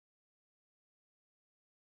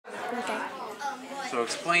Okay. So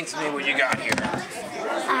explain to me what you got here.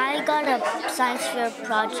 I got a science fair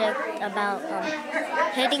project about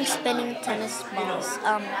hitting spinning tennis balls.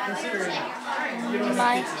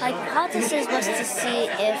 My hypothesis was to see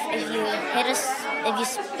if you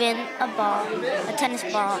spin a tennis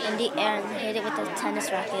ball in the air and hit it with a tennis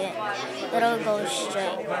racket, it'll go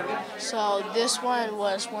straight. So this one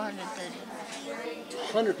was 130.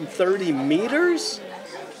 130 meters?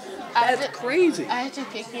 That's crazy. I had to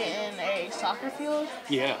kick it in a soccer field.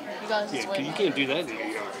 Yeah. Because it's way you can't do that in your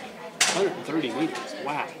yard. 130 meters.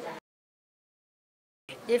 Wow.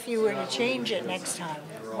 If you were to change it next time,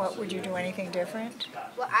 what would you do? Anything different?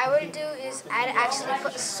 What I would do is I'd actually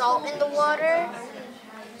put salt in the water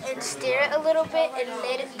and stir it a little bit and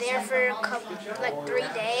let it there for like 3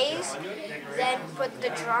 days. Then put the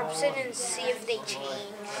drops in and see if they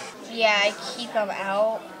change. Yeah, I keep them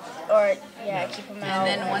out. Keep them out.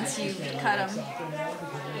 And then once you cut them,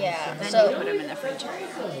 Yeah. then So you put them in the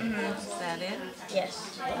refrigerator. Is that it?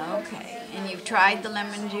 yes. Okay. And you've tried the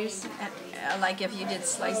lemon juice, like if you did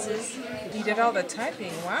slices? You did all the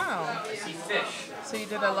typing, wow. So you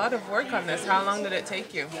did a lot of work on this. How long did it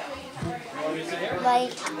take you?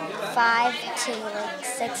 Like 5 to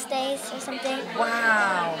 6 days or something.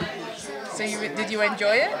 Wow. So did you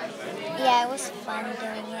enjoy it? Yeah, it was fun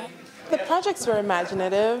doing it. The projects were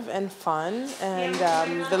imaginative and fun, and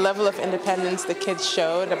the level of independence the kids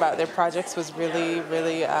showed about their projects was really,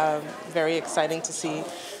 really very exciting to see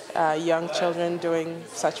young children doing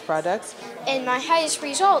such projects. And my highest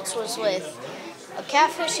results was with a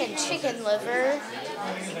catfish and chicken liver,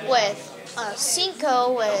 with a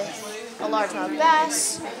cinco with a largemouth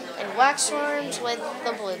bass, and waxworms with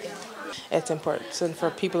the bluegill. It's important for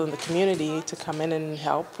people in the community to come in and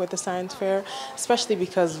help with the science fair, especially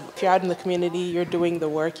because if you're out in the community, you're doing the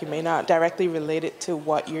work. You may not directly relate it to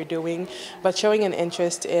what you're doing, but showing an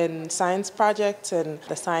interest in science projects and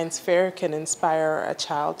the science fair can inspire a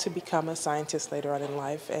child to become a scientist later on in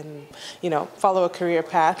life and, follow a career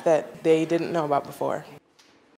path that they didn't know about before.